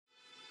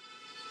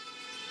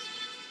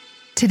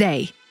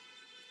Today,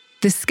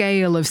 the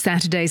scale of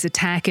Saturday's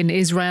attack in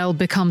Israel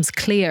becomes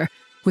clear,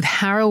 with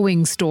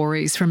harrowing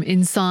stories from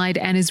inside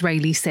an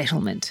Israeli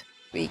settlement.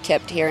 We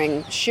kept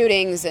hearing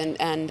shootings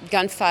and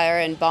gunfire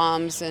and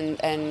bombs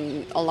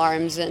and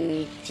alarms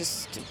and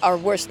just our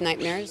worst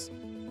nightmares.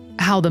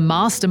 How the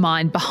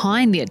mastermind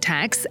behind the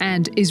attacks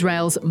and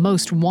Israel's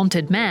most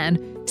wanted man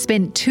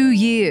spent 2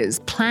 years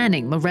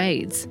planning the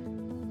raids.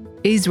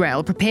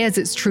 Israel prepares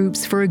its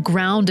troops for a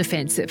ground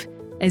offensive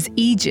as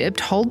Egypt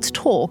holds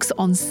talks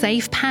on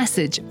safe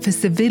passage for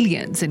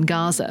civilians in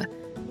Gaza.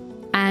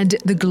 And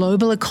the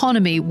global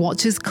economy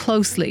watches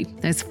closely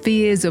as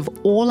fears of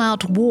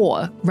all-out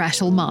war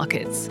rattle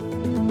markets.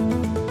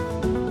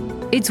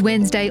 It's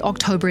Wednesday,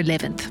 October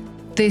 11th.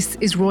 This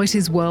is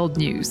Reuters World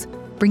News,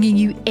 bringing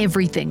you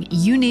everything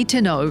you need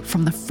to know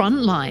from the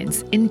front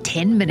lines in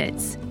 10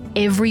 minutes,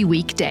 every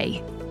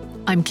weekday.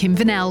 I'm Kim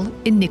Vanel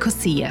in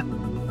Nicosia.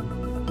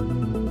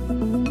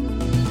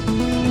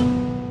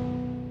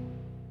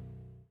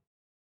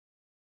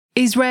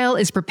 Israel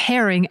is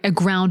preparing a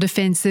ground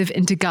offensive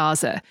into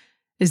Gaza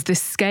as the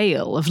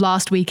scale of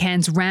last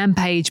weekend's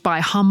rampage by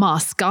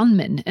Hamas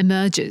gunmen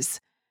emerges.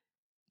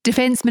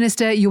 Defense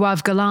Minister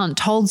Yoav Gallant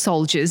told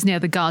soldiers near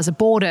the Gaza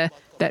border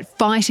that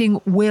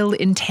fighting will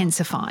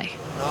intensify.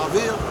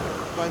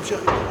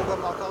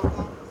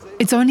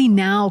 It's only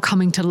now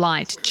coming to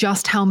light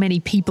just how many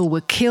people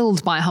were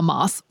killed by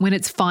Hamas when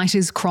its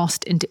fighters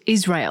crossed into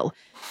Israel.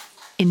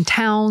 In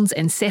towns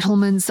and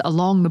settlements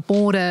along the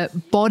border,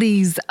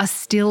 bodies are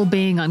still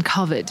being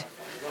uncovered.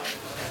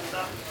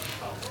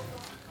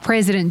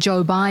 President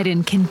Joe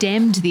Biden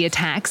condemned the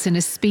attacks in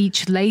a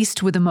speech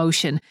laced with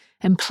emotion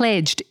and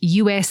pledged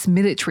US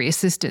military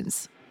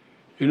assistance.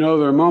 You know,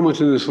 there are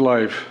moments in this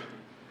life,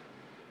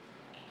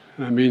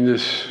 and I mean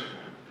this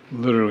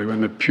literally,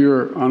 when the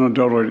pure,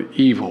 unadulterated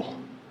evil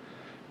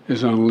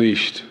is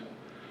unleashed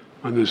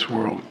on this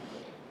world.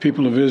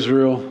 People of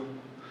Israel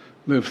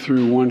lived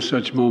through one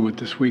such moment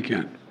this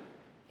weekend.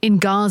 In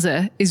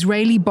Gaza,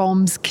 Israeli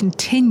bombs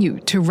continue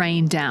to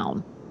rain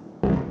down.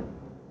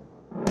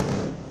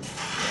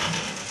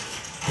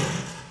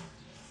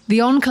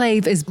 The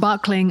enclave is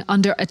buckling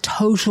under a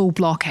total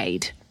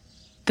blockade.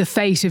 The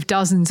fate of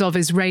dozens of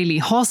Israeli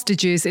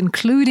hostages,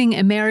 including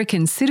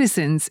American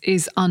citizens,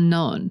 is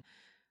unknown.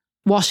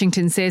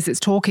 Washington says it's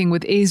talking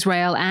with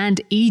Israel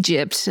and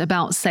Egypt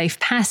about safe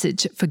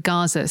passage for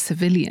Gaza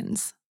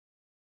civilians.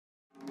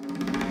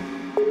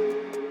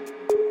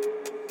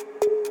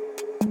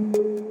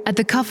 At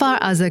the Kfar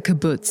Aza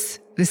kibbutz,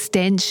 the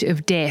stench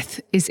of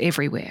death is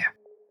everywhere.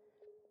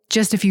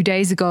 Just a few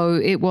days ago,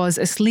 it was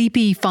a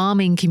sleepy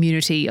farming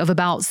community of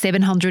about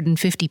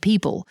 750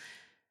 people.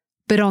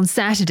 But on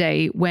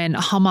Saturday, when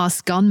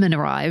Hamas gunmen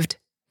arrived,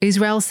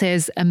 Israel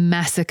says a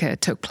massacre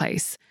took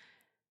place.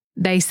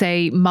 They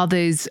say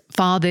mothers,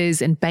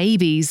 fathers, and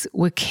babies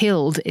were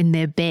killed in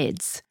their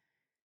beds.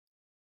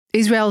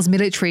 Israel's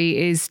military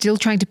is still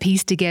trying to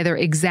piece together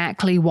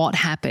exactly what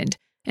happened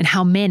and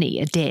how many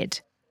are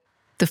dead.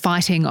 The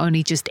fighting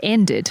only just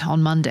ended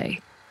on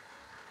Monday.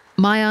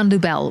 Mayan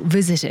Lubel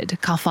visited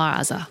Kfar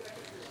Aza.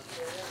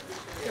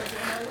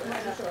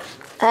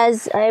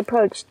 As I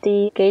approached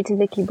the gate of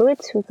the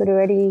kibbutz, we could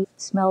already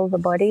smell the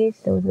bodies.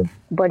 There was a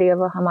body of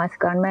a Hamas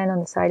gunman on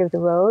the side of the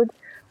road.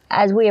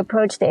 As we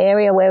approached the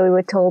area where we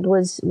were told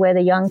was where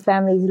the young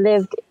families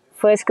lived,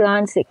 first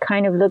glance, it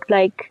kind of looked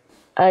like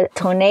a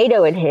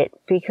tornado had hit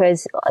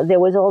because there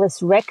was all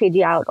this wreckage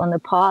out on the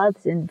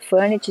paths and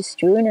furniture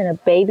strewn and a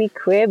baby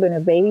crib and a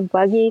baby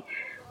buggy.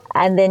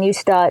 And then you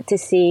start to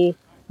see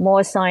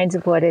more signs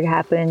of what had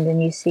happened,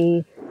 and you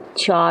see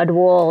charred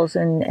walls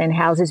and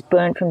houses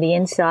burnt from the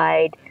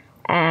inside,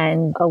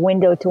 and a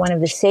window to one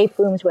of the safe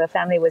rooms where a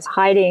family was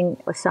hiding,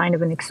 a sign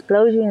of an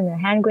explosion, and a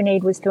hand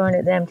grenade was thrown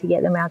at them to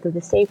get them out of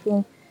the safe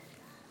room.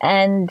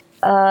 And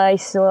I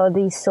saw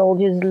these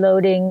soldiers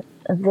loading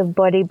the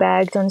body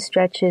bags on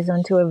stretchers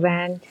onto a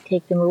van to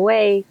take them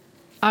away.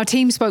 Our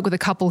team spoke with a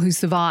couple who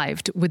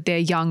survived with their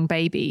young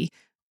baby.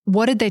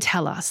 What did they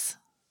tell us?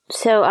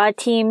 So our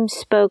team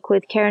spoke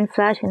with Karen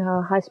Flash and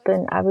her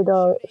husband,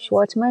 Avidor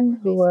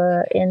Schwartzman, who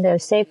were in their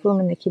safe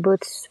room in the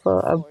kibbutz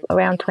for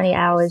around 20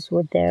 hours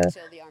with their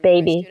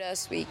baby.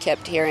 We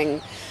kept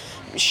hearing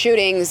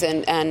shootings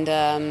and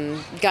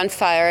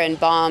gunfire and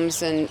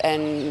bombs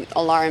and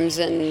alarms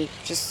and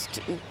just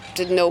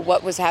didn't know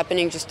what was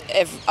happening, just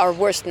our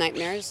worst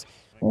nightmares.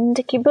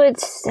 The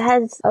kibbutz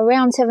has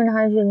around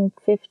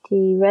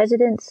 750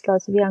 residents,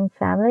 lots of young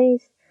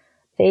families.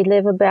 They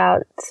live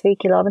about 3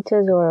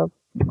 kilometers or a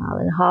mile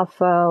and a half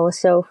or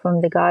so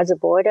from the Gaza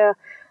border.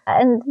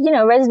 And,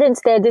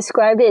 residents there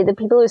described it, the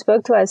people who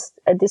spoke to us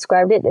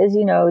described it as,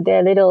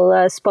 their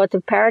little spot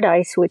of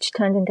paradise, which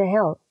turned into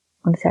hell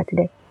on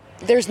Saturday.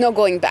 There's no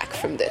going back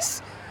from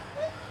this.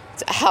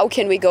 How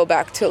can we go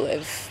back to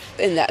live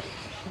in that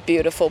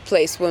beautiful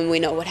place when we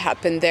know what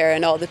happened there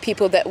and all the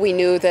people that we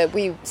knew that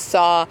we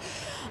saw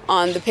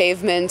on the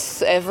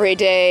pavements every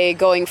day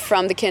going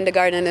from the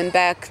kindergarten and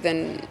back?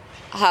 Then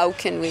how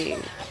can we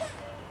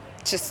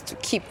just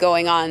keep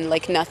going on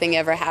like nothing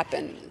ever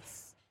happened?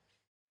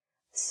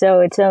 So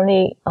it's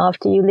only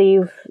after you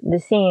leave the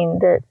scene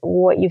that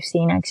what you've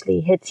seen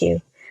actually hits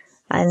you.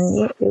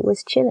 And it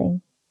was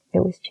chilling. It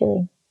was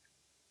chilling.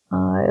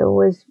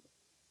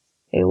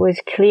 It was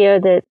clear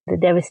that the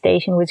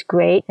devastation was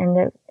great and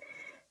that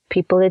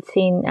people had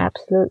seen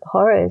absolute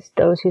horrors,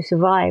 those who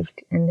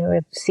survived. And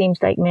there seems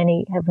like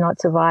many have not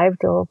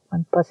survived or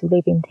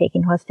possibly been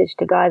taken hostage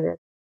to Gaza.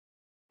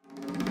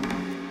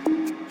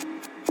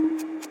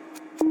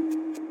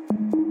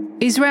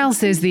 Israel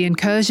says the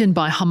incursion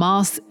by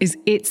Hamas is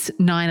its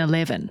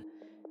 9/11.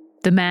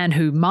 The man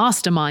who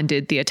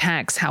masterminded the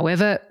attacks,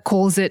 however,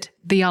 calls it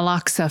the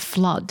Al-Aqsa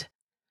flood.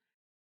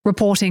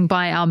 Reporting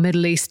by our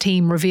Middle East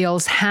team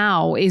reveals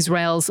how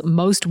Israel's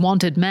most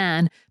wanted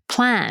man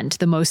planned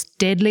the most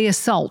deadly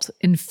assault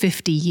in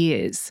 50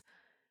 years.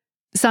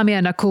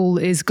 Samia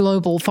Nakul is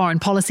global foreign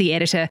policy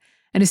editor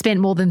and has spent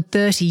more than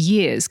 30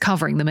 years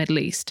covering the Middle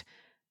East.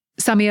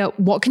 Samia,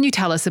 what can you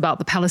tell us about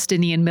the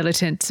Palestinian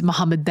militant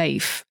Mohammed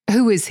Daif?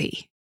 Who is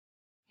he?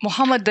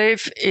 Mohammed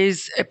Daif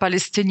is a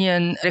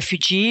Palestinian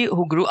refugee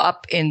who grew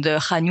up in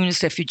the Khan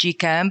Yunis refugee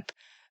camp.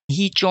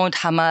 He joined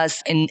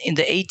Hamas in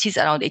the 80s,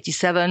 around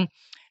 87.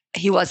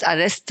 He was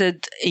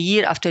arrested a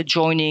year after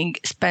joining,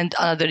 spent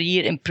another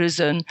year in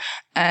prison,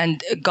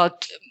 and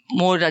got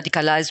more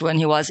radicalized when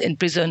he was in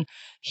prison.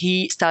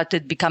 He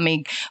started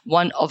becoming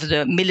one of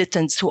the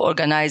militants who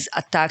organized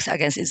attacks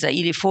against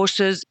Israeli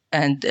forces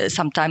and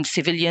sometimes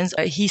civilians.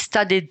 He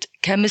studied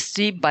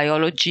chemistry,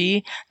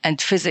 biology,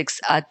 and physics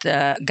at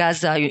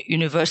Gaza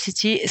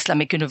University,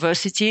 Islamic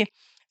University,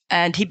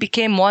 and he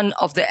became one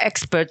of the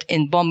experts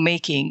in bomb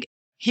making.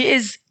 He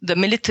is the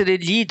military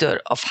leader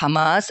of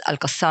Hamas,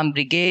 Al-Qassam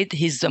Brigade.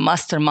 He's the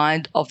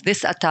mastermind of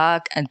this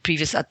attack and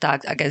previous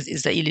attacks against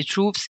Israeli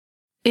troops.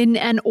 In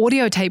an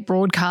audio tape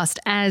broadcast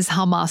as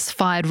Hamas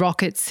fired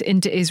rockets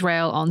into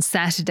Israel on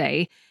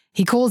Saturday,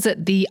 he calls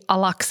it the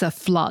Al-Aqsa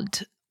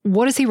flood.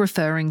 What is he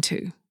referring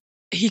to?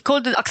 He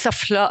called it Aqsa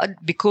flood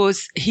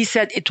because he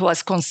said it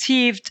was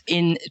conceived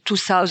in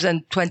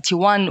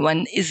 2021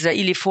 when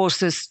Israeli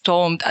forces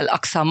stormed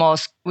Al-Aqsa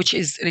Mosque, which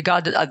is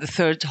regarded as the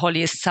third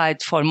holiest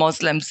site for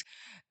Muslims.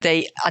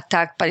 They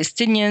attacked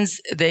Palestinians,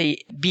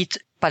 they beat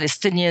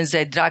Palestinians,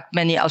 they dragged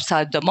many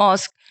outside the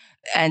mosque,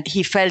 and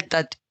he felt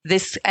that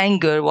this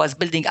anger was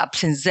building up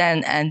since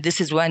then, and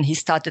this is when he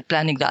started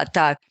planning the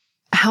attack.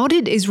 How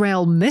did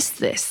Israel miss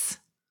this?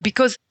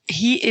 Because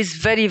he is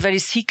very, very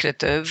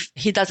secretive.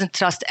 He doesn't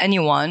trust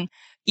anyone.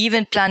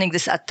 Even planning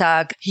this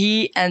attack,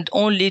 he and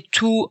only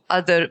 2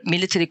 other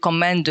military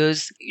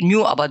commanders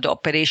knew about the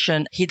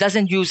operation. He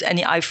doesn't use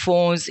any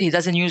iPhones. He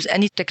doesn't use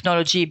any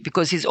technology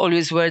because he's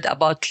always worried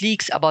about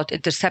leaks, about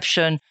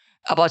interception,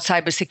 about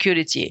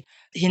cybersecurity.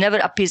 He never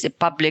appears in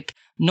public.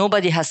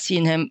 Nobody has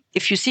seen him.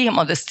 If you see him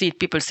on the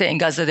street, people say in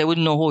Gaza they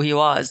wouldn't know who he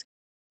was.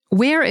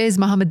 Where is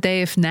Mohammed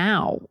Daif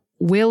now?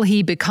 Will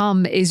he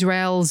become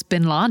Israel's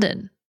bin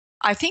Laden?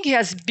 I think he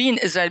has been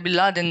Israel bin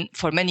Laden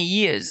for many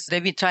years.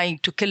 They've been trying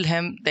to kill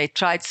him. They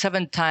tried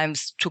 7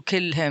 times to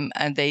kill him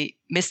and they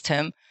missed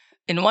him.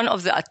 In one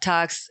of the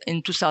attacks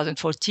in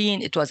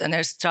 2014, it was an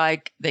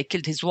airstrike. They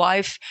killed his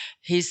wife,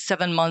 his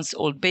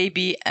 7-month-old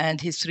baby,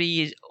 and his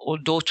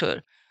 3-year-old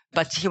daughter.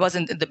 But he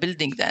wasn't in the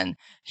building then.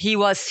 He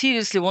was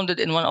seriously wounded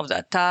in one of the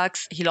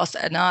attacks. He lost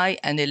an eye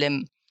and a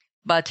limb.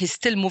 But he's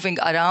still moving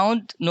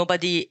around.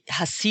 Nobody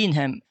has seen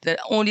him. There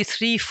are only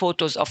 3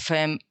 photos of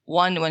him.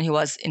 One when he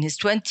was in his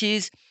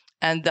 20s,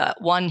 and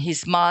one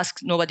he's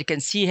masked, nobody can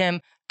see him,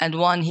 and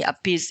one he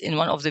appears in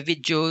one of the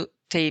video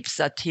tapes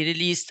that he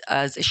released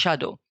as a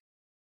shadow.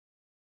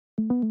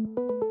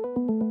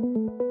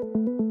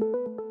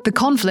 The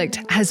conflict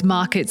has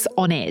markets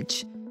on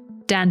edge.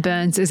 Dan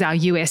Burns is our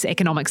US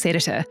economics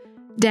editor.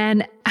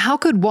 Dan, how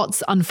could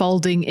what's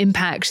unfolding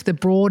impact the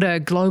broader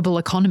global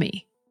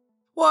economy?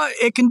 Well,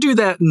 it can do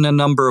that in a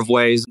number of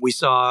ways. We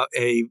saw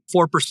a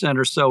 4%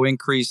 or so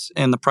increase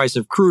in the price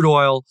of crude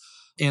oil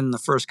in the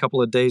first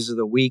couple of days of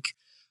the week.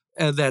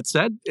 That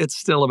said, it's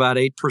still about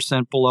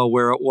 8% below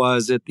where it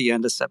was at the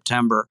end of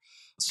September.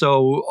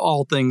 So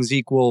all things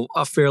equal,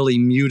 a fairly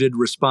muted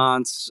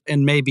response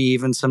and maybe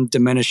even some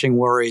diminishing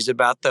worries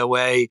about the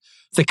way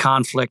the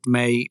conflict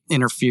may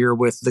interfere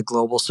with the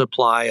global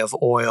supply of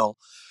oil.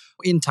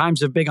 In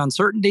times of big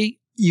uncertainty,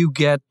 you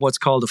get what's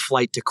called a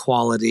flight to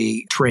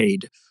quality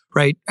trade,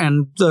 right?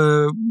 And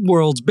the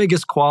world's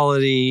biggest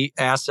quality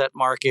asset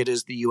market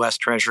is the U.S.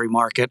 Treasury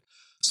market.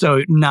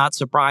 So not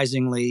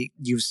surprisingly,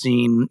 you've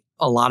seen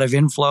a lot of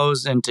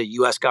inflows into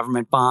U.S.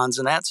 government bonds,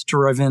 and that's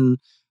driven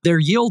their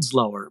yields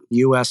lower.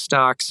 U.S.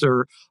 stocks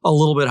are a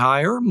little bit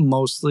higher,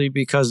 mostly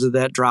because of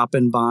that drop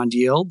in bond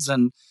yields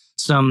and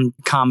some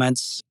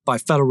comments by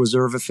Federal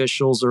Reserve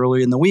officials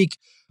early in the week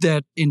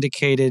that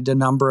indicated a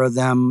number of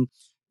them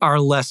are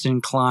less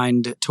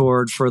inclined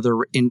toward further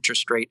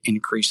interest rate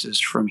increases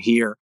from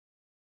here.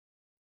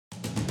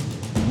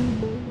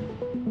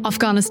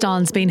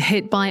 Afghanistan's been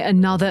hit by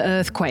another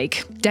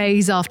earthquake,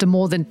 days after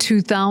more than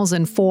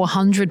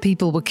 2,400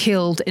 people were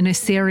killed in a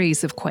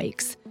series of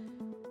quakes.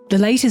 The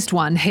latest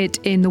one hit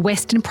in the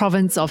western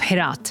province of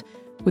Herat,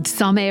 with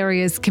some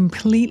areas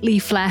completely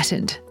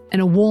flattened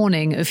and a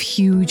warning of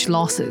huge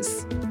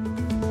losses.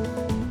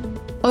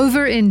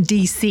 Over in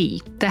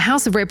DC, the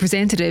House of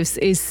Representatives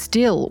is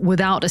still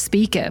without a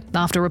speaker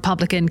after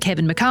Republican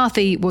Kevin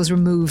McCarthy was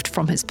removed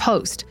from his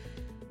post.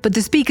 But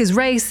the speaker's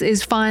race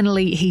is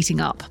finally heating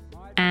up.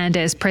 And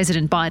as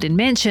President Biden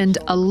mentioned,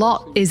 a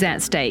lot is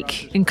at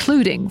stake,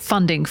 including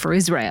funding for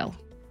Israel.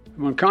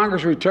 When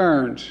Congress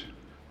returns,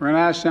 we're going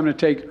to ask them to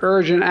take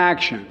urgent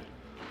action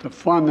to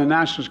fund the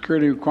national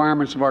security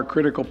requirements of our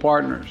critical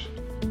partners.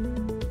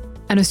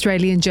 An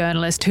Australian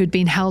journalist who'd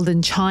been held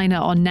in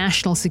China on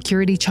national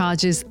security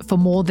charges for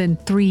more than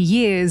 3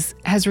 years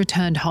has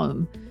returned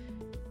home.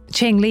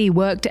 Cheng Li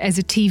worked as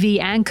a TV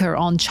anchor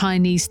on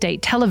Chinese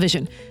state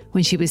television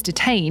when she was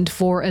detained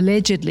for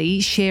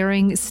allegedly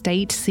sharing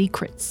state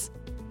secrets.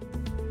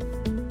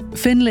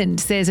 Finland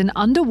says an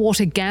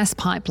underwater gas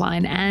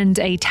pipeline and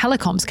a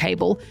telecoms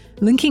cable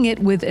linking it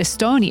with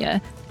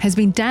Estonia has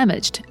been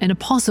damaged in a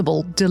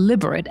possible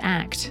deliberate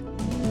act.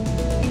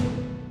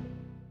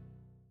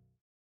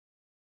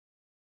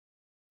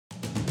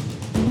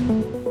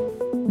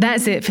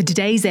 That's it for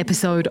today's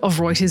episode of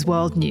Reuters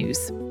World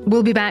News.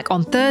 We'll be back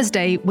on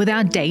Thursday with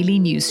our daily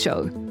news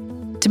show.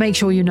 To make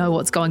sure you know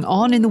what's going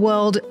on in the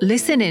world,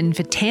 listen in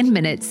for 10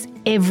 minutes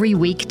every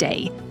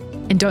weekday.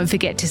 And don't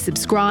forget to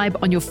subscribe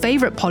on your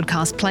favorite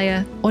podcast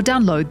player or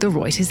download the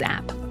Reuters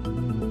app.